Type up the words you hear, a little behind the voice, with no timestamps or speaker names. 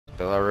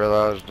Till I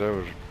realized there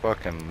was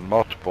fucking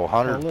multiple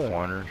hundred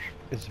pointers.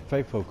 It's the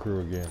FAFO crew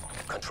again.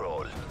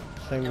 Control.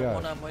 Same guy.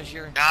 One of them was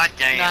your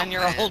goddamn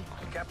 9-year-old.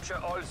 Capture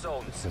all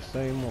zones. It's the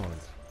same one.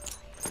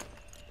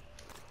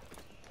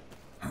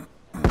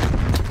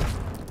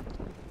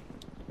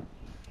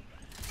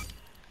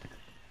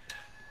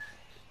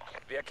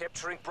 We are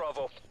capturing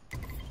Bravo.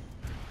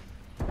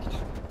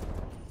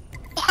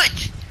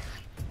 What?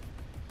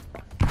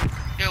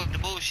 Yo, the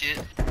bullshit.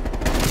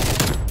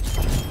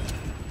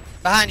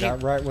 Behind you.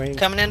 Got right wing.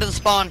 Coming into the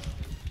spawn.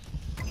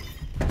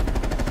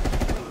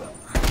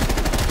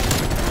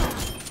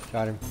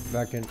 Got him.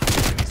 Back in.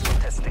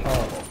 Testing.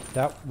 Oh,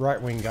 that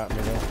right wing got me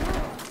though.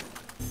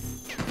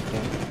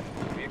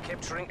 We are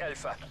capturing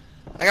Alpha.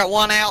 I got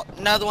one out,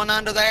 another one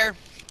under there.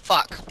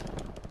 Fuck.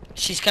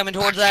 She's coming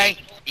towards A.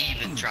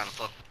 Even trying to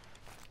fuck.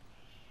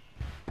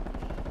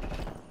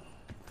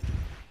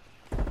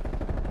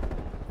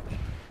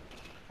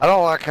 I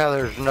don't like how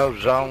there's no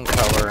zone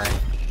coloring.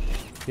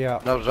 Yeah.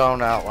 No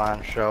zone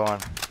outline showing.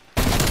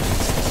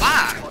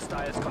 Why?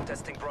 Hostiles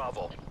contesting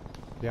Bravo.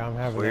 Yeah, I'm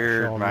having that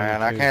Weird, show on man.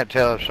 me, I too. can't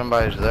tell if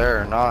somebody's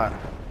there or not.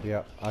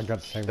 Yeah, I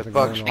got the same It thing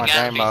fucks going my on.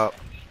 gotta game be. up.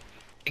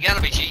 It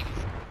gotta be cheap.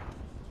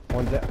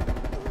 One down.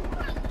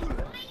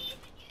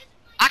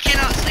 I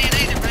cannot see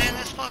it either, man.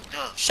 That's fucked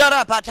up. Shut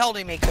up, I told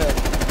him he could.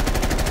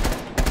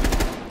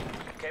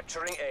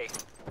 Capturing A.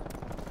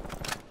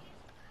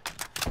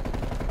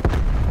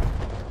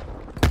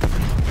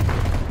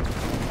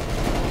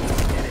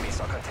 Enemies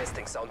are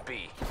contesting Zone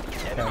B.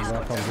 Enemies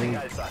back on contesting B.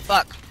 Alpha.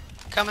 Fuck.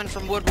 Coming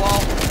from wood wall.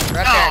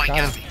 Right Oh, there.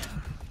 he got me.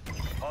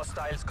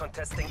 Hostiles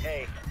contesting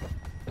A.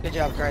 Good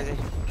job, Crazy.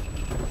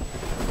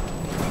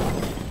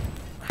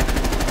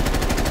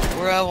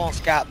 We're over on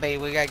Scott B.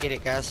 We gotta get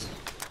it, guys.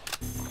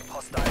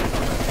 Hostiles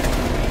are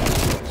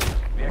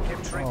contesting B. We are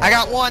capturing I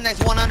got one.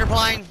 That's one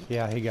underplane.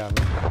 Yeah, he got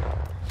me.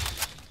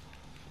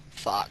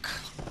 Fuck.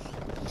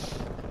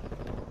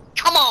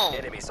 Come on.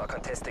 Enemies are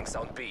contesting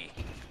Zone B.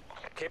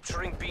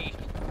 Capturing B.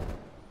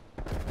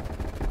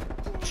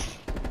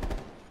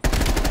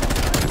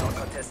 Hostiles are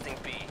contesting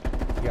B.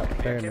 Yep, We are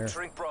stay in there.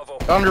 capturing Bravo.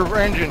 Under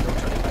engine.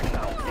 Turning back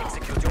now.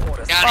 Execute your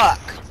orders. Got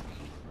it. Fuck.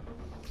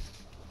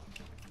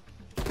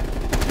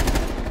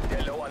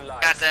 They're low on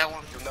lives. Got that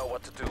one. You know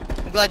what to do.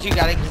 I'm glad you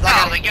got it, because I Oh,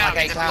 got they it got like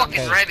me. 8 The times.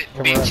 fucking rabbit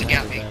Come bitch around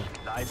got over me. there.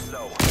 Lives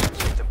low.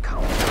 Make them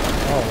count.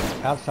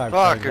 Oh, outside.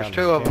 Fuck, plane there's got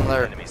two me. of them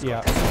there. Enemies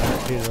Yeah, contesting.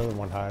 I see the other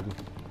one hiding.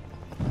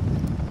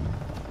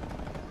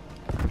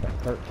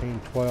 13,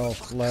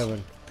 12,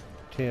 11,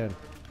 10.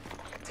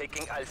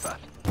 Taking Alpha.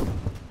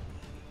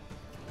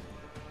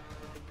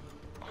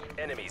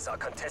 Enemies are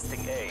contesting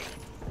A.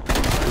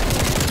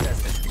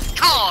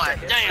 God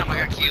damn, I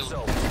got killed.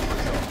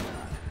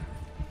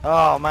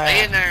 Oh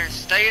Stay in man. there.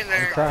 Stay in I'm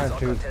there. trying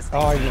to. Oh,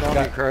 I just Don't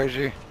got. be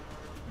crazy.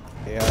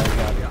 Yeah, I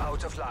got You're it.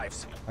 out of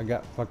lives. I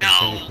got fucking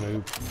No. finish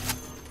move.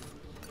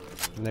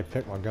 And they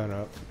picked my gun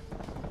up.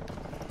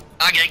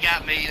 They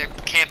got me. They're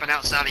camping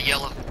outside of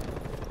yellow.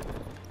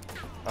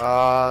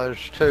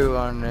 There's two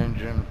on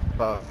engine.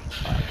 Fuck.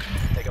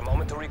 Take a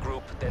moment to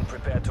regroup, then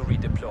prepare to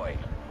redeploy.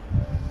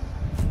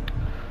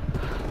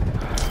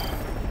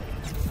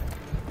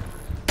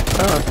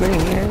 Oh,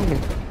 man.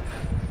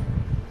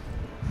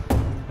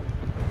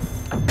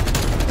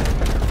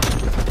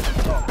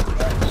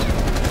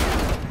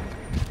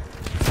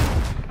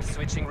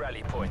 Switching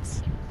rally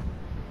points.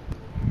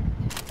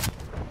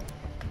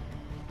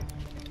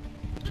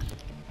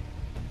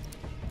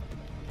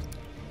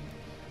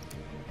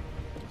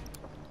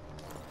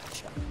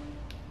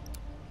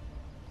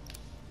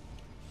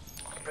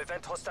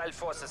 Prevent hostile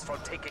forces from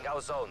taking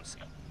our zones.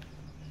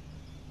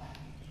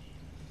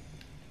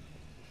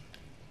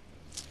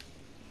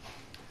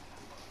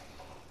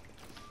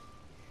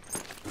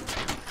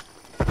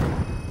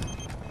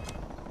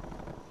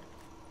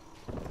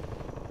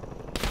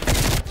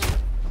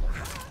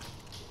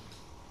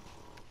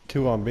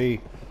 Two on B.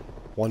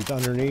 One's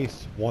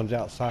underneath, one's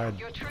outside,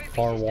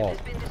 far wall.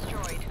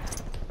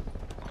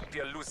 We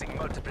are losing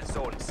multiple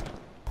zones.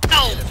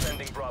 No.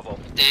 Defending Bravo.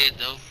 Dead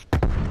though.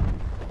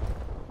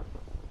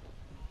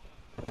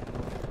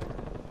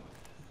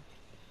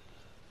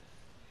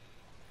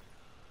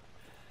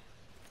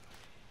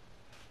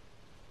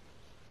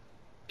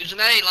 There's an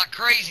A like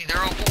crazy.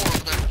 They're all four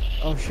over there.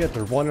 Oh shit,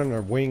 there's one on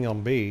their wing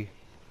on B.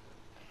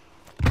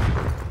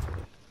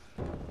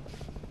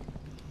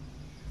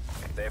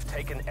 They've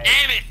taken A.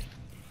 Damn it.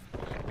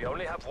 We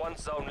only have one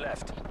zone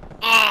left.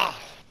 Oh.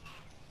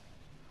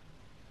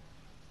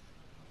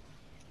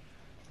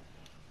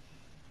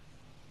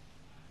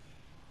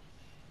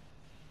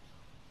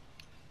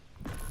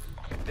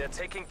 They're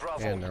taking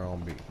Bravo. And they're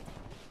on B.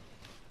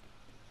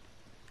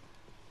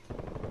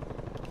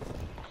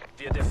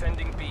 We are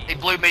defending B. He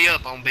blew me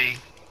up on B.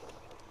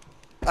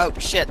 Oh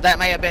shit, that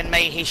may have been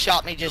me. He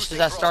shot me just as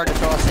I started to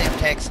throw a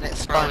Semtex and it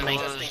spun Probably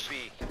me. was. Contesting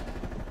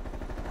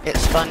B. It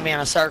spun me in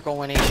a circle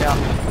when he shot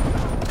me.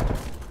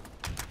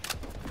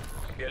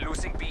 We are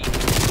losing B.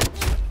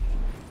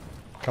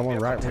 Come We on, are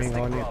right wing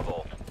contesting on you.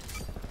 Bravo.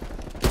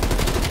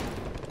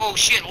 Oh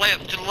shit,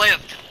 left, to the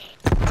left.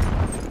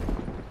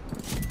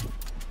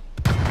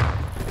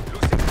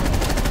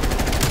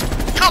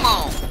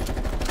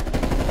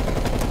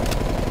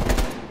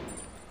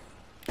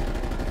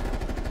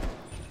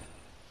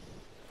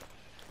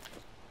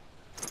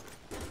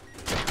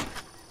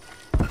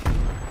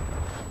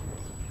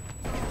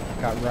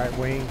 Got right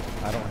wing.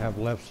 I don't have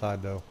left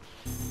side though.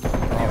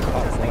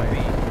 Top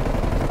lane.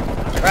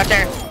 Right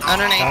there,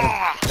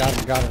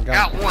 underneath. Got him.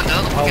 Got one, the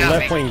other one Oh, got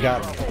left me. wing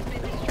got me.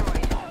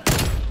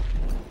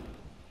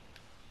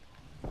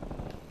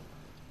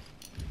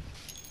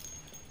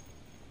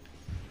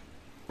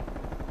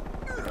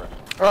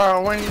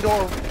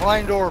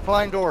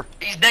 Flying door.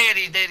 He's dead.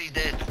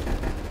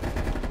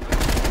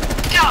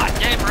 God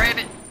damn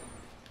rabbit.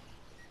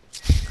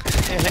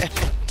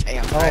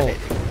 Damn, Oh, rabbit.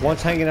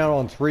 one's hanging out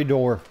on 3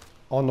 door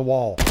on the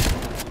wall.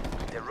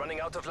 They're running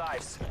out of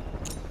lives.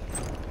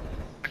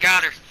 I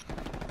got her.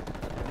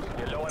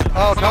 You're low on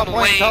Oh, Come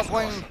on, wing. top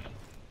wing.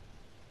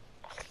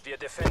 We're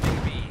defending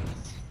B.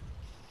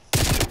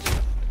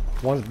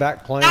 One's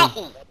back playing.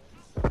 No!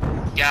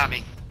 Got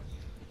me.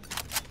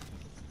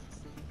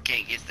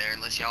 Can't get there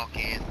unless y'all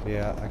can.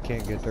 Yeah, I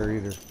can't get there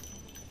either.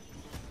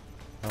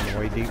 I'm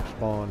way deep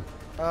spawn.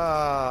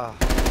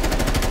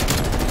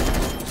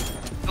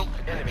 Nope,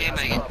 can't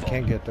make it.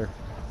 Can't get there.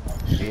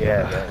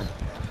 Yeah.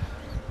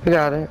 We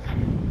got it.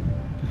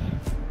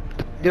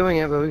 Doing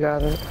it, but we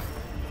got it.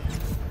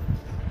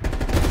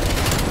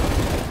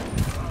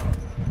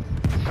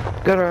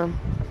 Good round.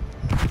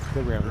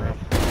 Good round, man.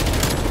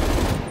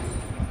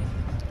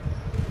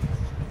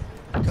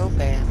 Go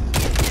bam.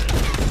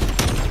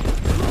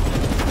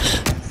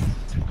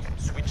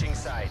 Switching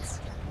sides.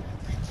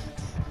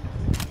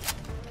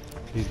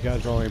 These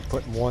guys are only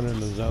putting one in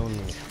the zone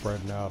and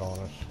spreading out on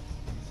us.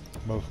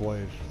 Both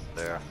ways.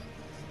 There.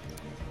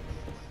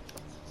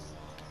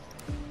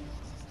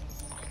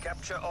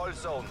 Capture all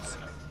zones.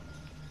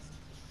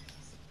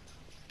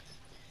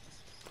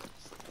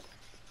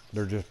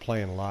 They're just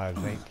playing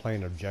lives, they ain't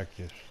playing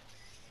objectives.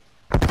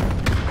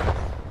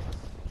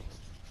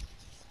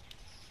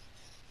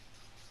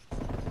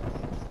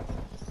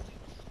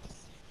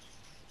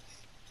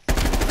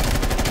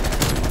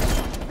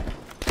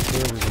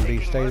 Whoever can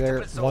be, stay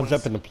there. One's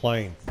up in the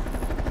plane.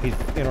 He's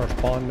in our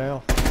spawn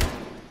now.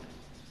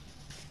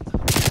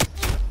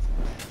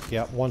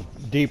 Yeah, one's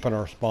deep in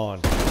our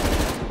spawn.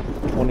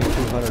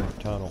 2200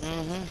 tunnel.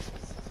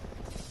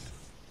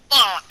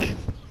 Fuck!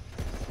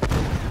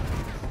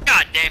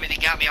 God damn it,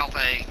 he got me off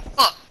A.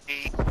 Fuck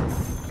me.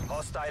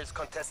 Hostiles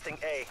contesting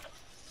A.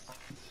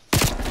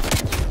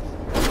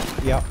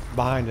 Yep,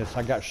 behind us.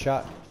 I got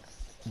shot.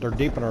 They're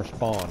deep in our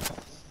spawn.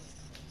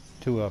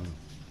 2 of them.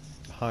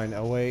 Behind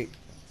 08.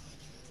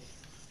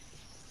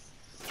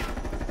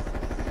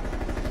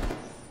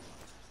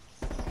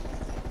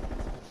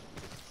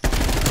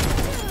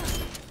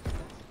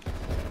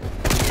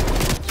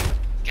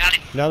 Got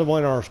him. Another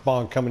one in our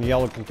spawn coming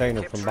yellow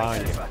container from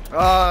behind you.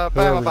 Behind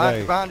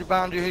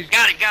they? you. He's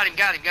Got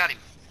him.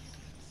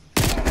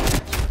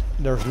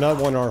 There's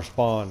another one in our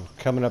spawn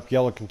coming up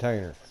yellow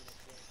container.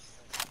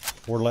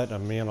 We're letting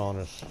them in on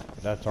us.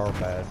 That's our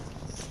bad.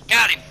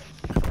 Got him.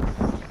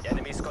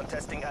 Enemies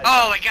contesting Alpha.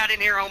 Oh, they got in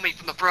here on me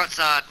from the front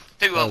side.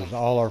 2 That of is them.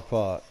 all our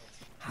fault.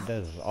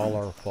 That is all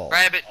our fault.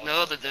 Rabbit and the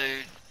other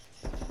dude.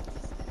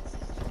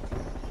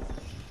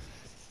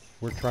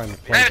 We're trying to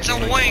play. Rabbit's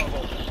on the wing.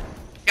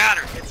 Got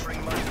her.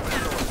 Entering multiple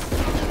zones.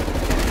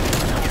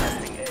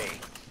 Contesting A.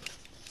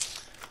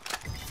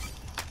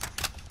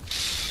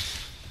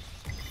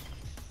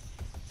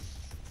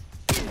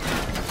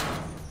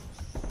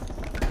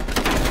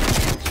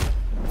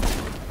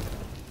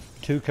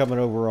 Two coming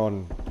over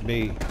on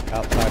B,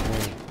 outside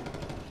wing.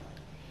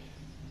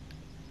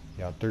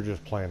 Yeah, they're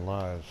just playing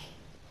lives.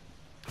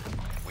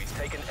 We've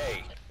taken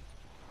A.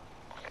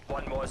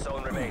 One more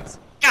zone remains.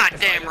 God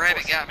damn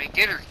rabbit got me.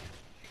 Get her.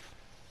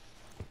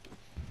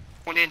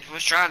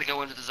 Was trying to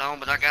go into the zone,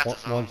 but I got the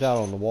zone. One's out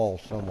on the wall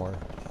somewhere.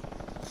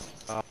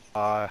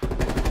 Bonnie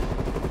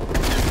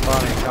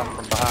come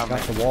from behind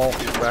Got me. the wall.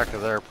 He's back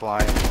of there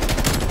flying.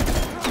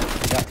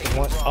 Got the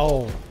one.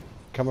 Oh,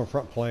 coming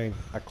front plane.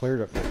 I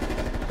cleared it.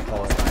 Oh,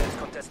 Hostiles I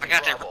contesting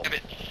got that Bravo.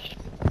 rabbit.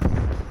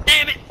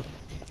 Damn it!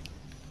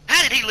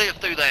 How did he live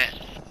through that?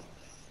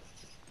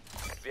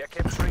 We are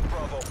capturing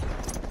Bravo.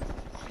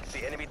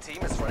 The enemy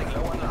team is running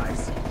low on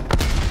lives.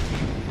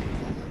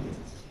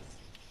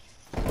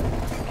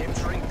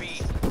 Capturing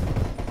B.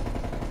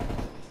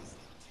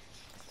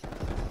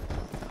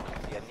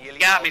 We are nearly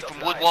Got me out of from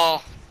lives. wood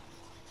wall.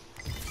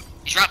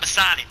 He's right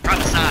beside it.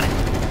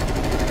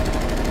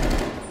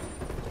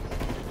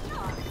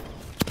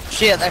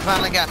 Shit, they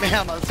finally got me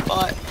out of the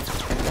spot.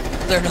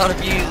 They're not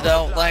abused, I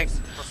don't think.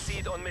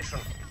 Proceed on mission.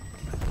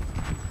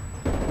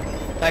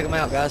 Take them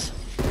out, guys.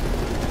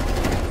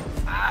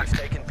 We've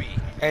taken B.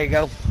 There you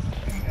go.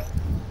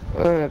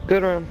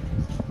 Good round.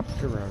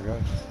 good round,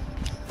 guys.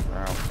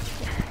 Wow.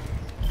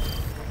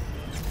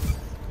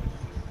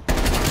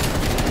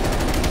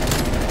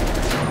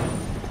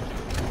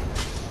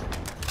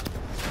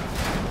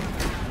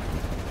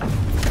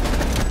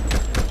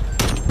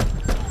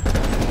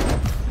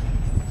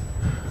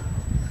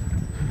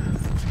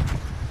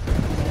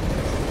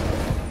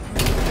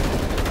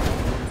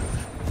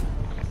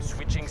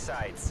 Switching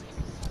sides.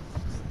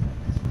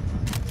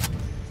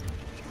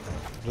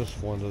 This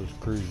is one of those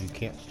crews you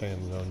can't stay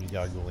in the zone. You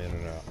gotta go in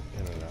and out,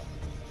 in and out.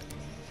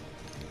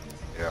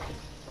 Yeah.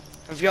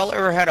 Have y'all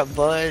ever had a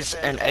buzz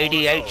and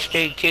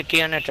ADHD kick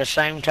in at the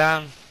same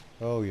time?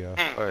 Oh yeah.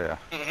 Oh yeah.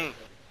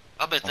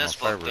 I bet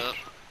that's my fucked favorites. up.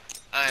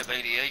 I have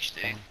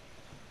ADHD.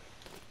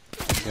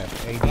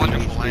 Got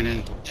Wonderful, ain't ADHD.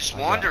 it? Just I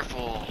got-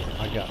 wonderful.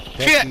 I got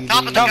Shit! Top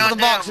of the Goddamn.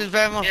 boxes,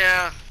 Bama.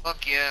 Yeah,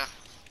 fuck yeah.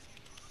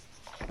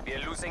 We are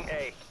losing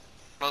A.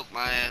 Smoke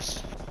my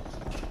ass.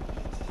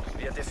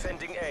 We are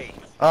defending A.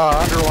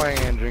 Underwing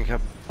engine,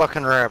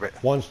 fucking rabbit.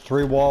 One's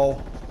 3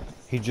 wall.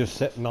 He's just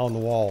sitting on the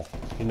wall.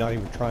 He's not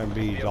even trying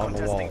B. He's We are on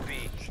the wall.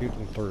 contesting B.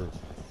 Shooting through.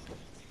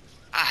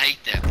 I hate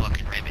that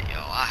fucking rabbit,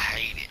 y'all. I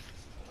hate it.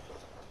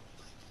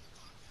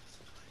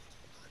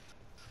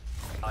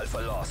 Alpha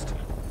lost.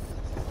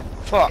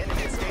 Fuck.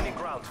 Enemy is gaining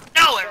ground.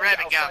 No, that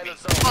rabbit got me.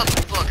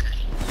 Motherfucker.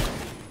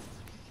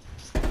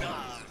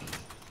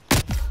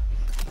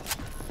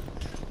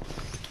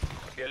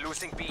 We are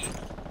losing B.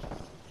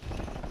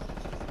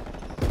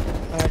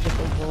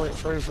 Magical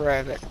bullet-proof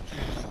rabbit.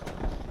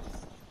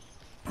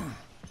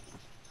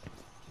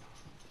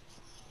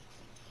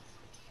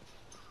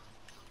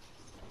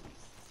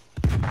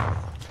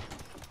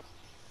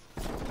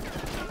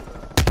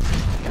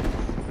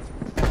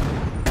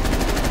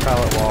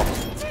 Pallet wall.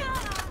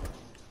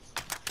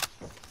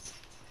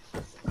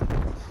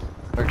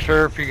 Make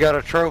sure if you got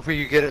a trophy,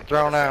 you get it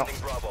thrown out.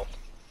 Defending Bravo.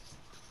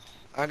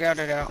 I got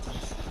it out.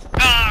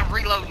 Ah,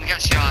 reloading,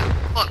 got shot.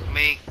 Fuck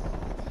me.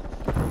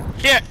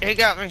 Shit, he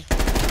got me.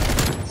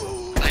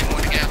 Same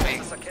one that got me.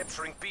 Forces are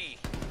capturing B.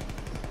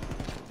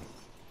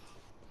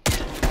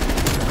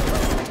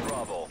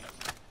 Bravo.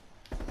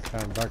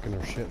 Kind of back in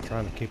their shit,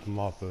 trying to keep them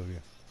off of you.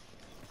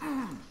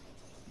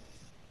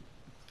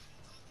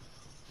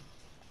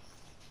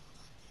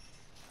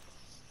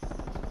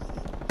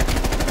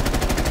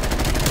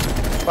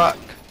 Fuck.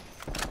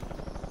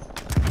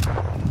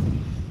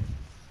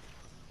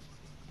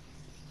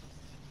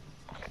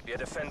 We are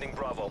defending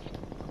Bravo.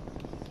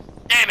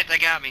 Damn it, they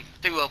got me.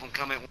 Two of them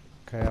come in.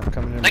 Okay, I'm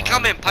coming in. They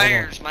come in behind.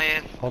 pairs,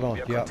 man. Hold on.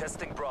 We are Yep.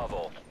 contesting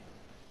Bravo.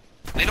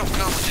 They don't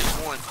come with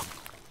just one.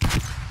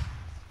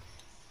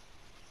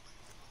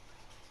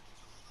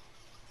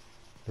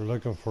 They're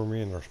looking for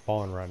me in their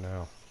spawn right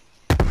now.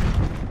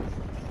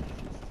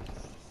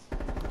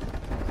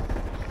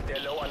 They're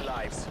low on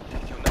lives.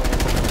 You know what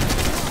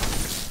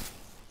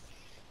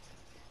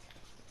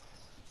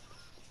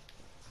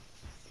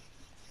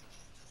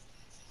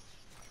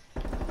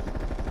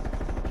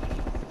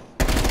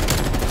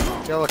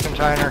Kill a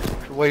container.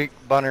 Weak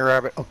bunny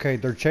rabbit. Okay,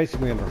 they're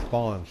chasing me in their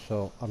spawn,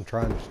 so I'm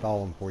trying to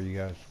stall them for you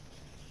guys.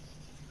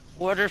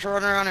 We're just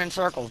running around in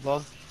circles,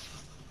 bud.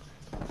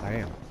 I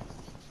am.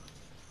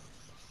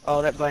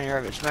 Oh, that bunny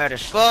rabbit's mad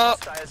as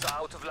fuck. Hostiles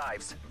are out of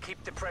lives.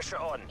 Keep the pressure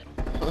on.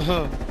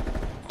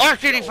 Oh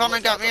shit, he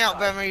finally got me out,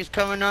 Bama. He's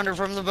coming under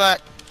from the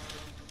back.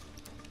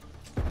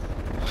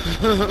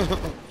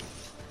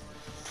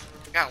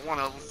 Got one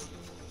of them.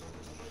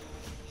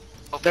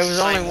 Hope There it's was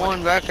the only same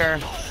one back there.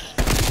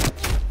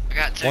 I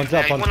got two. One's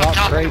up Hey, on one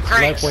top, of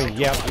crates, left the wing.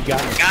 Yep, you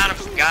got it. Got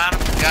him, got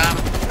him, got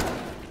him.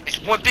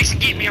 It's one fixing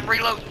to get me, I'm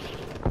reloading.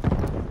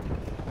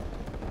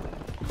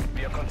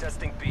 We are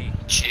contesting B.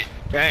 Shit.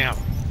 Damn.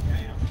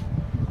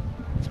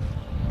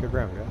 Good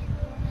round,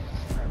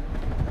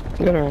 guys.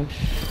 Good round.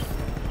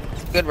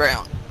 Good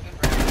round.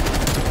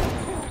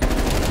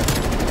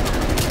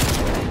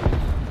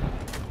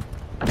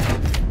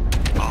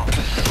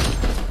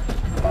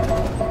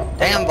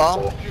 Damn,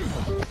 ball.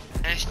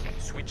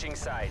 Switching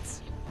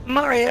sides.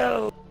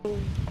 Mario.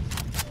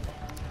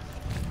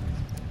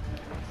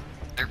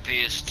 They're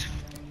pissed.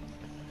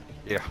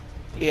 Yeah,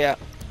 Yeah.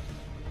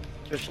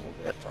 Just a little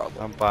bit,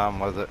 probably. I'm fine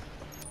with it.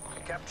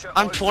 Capture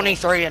I'm all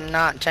 23 and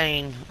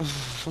 19.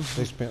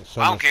 They spent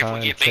so I don't much care if we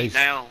time get beat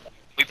chasing. now.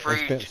 We They proved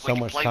spent we so can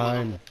much play with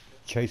them. time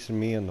chasing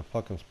me in the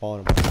fucking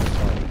spawn.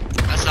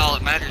 That's all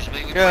that matters to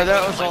me. We Yeah, proved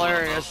that we was can play with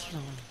hilarious.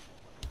 them.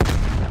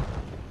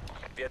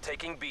 We are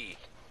taking B.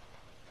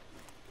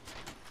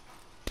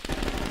 them.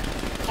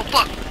 Oh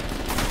fuck!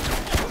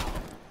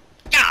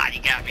 God,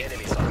 you got me.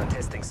 Enemies are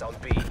contesting Zone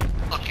B.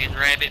 Fucking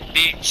rabbit,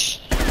 bitch.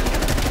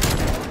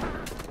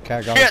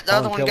 Cat got Shit, a the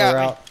other spawn one killer got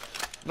me. out.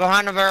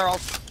 Behind the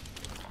barrels.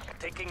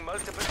 Taking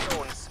multiple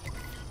zones.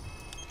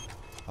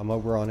 I'm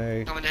over on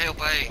A. Coming to help,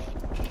 A.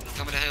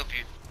 Coming to help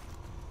you.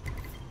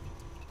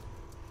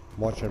 I'm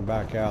watching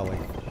back alley.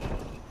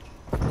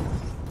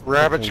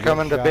 Rabbit's Good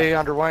coming to shot. B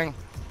under wing.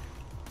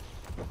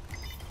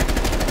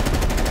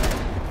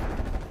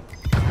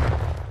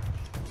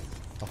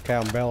 Okay,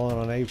 I'm bailing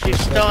on A. for a She's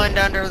second. stunned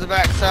under the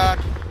backside.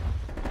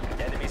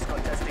 Enemies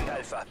contesting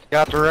Alpha.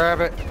 Got the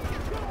rabbit.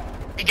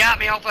 He got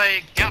me off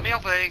A. Got me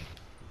off A.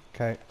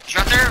 Okay, He's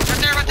right there, right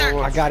there, right there.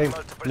 I got him.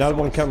 Another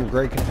one coming,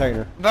 gray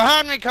container.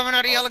 Behind me, coming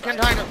out of yellow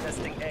container.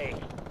 Contesting A.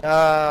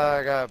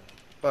 I got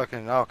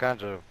fucking all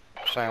kinds of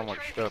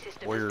sandwiched up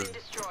weird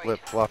flip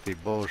floppy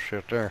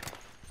bullshit there.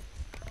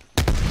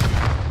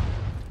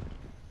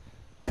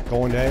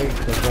 Going to A.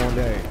 They're going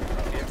to A.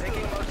 We are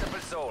taking multiple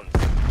zones.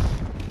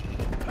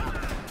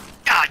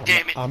 God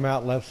damn it. I'm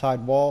out left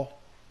side wall.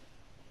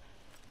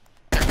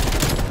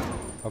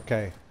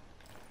 Okay.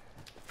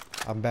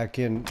 I'm back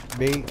in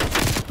B.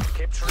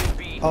 Capturing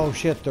B. Oh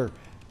shit, they're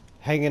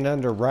hanging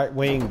under right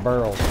wing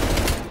barrel.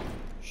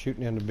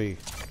 Shooting into B.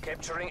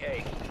 Capturing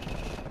A.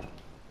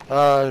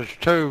 There's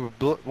two.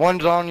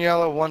 One's on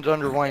yellow, one's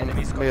under wing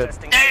Enemies mid.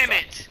 contesting Damn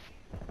Alpha. it!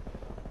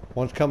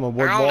 One's coming wood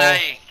They're on wall.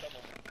 A.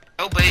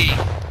 Go B.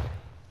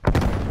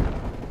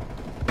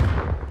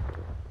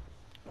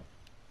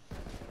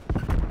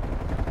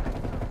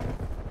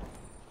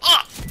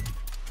 Up!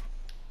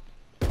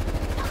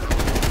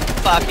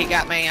 Fuck, he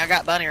got me. I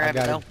got bunny I rabbit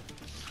got though. him.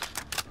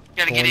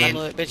 Gotta get Going I in.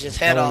 blew that bitch's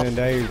head Going off. in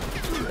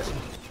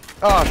Dave.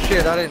 Oh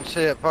shit, I didn't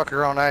see it.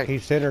 Fucker on A.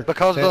 He's center.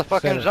 Because the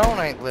fucking center. zone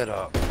ain't lit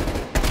up.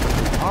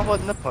 Why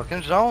wasn't the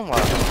fucking zone light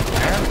up,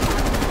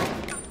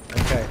 man?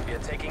 Okay. We are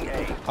taking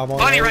A. I'm on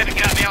Bunny A. rabbit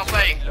got me off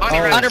A. Bunny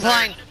Oh. rabbit.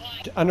 Underplane.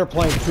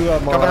 Underplane, two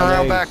of them are Coming on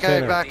around A, back A,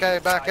 center. back A,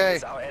 back Time A.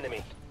 is our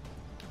enemy.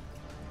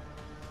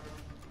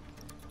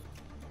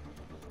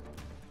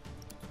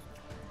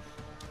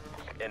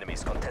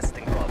 Enemies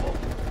contesting Bravo.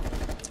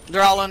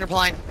 They're all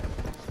underplane.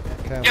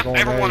 Okay, I'm Yep, going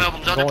every A. one of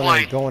them's Going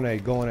underplane. A, going A,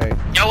 going A.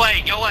 Go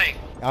A, go A.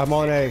 I'm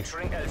on A.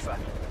 Capturing Alpha.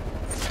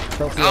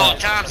 Trophy Oh, out.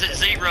 time's at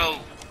 0.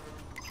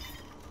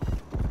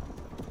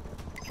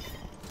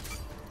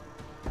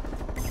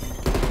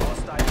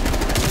 Hostile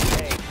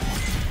capturing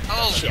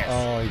Oh, shit.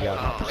 Oh, he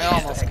got it. They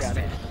almost got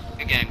it.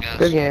 Good game, guys.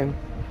 Good game.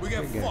 We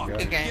got Good game, fucked. guys.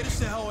 Good game. Get us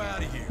the hell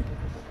out of here.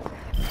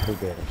 Who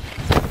did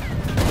it?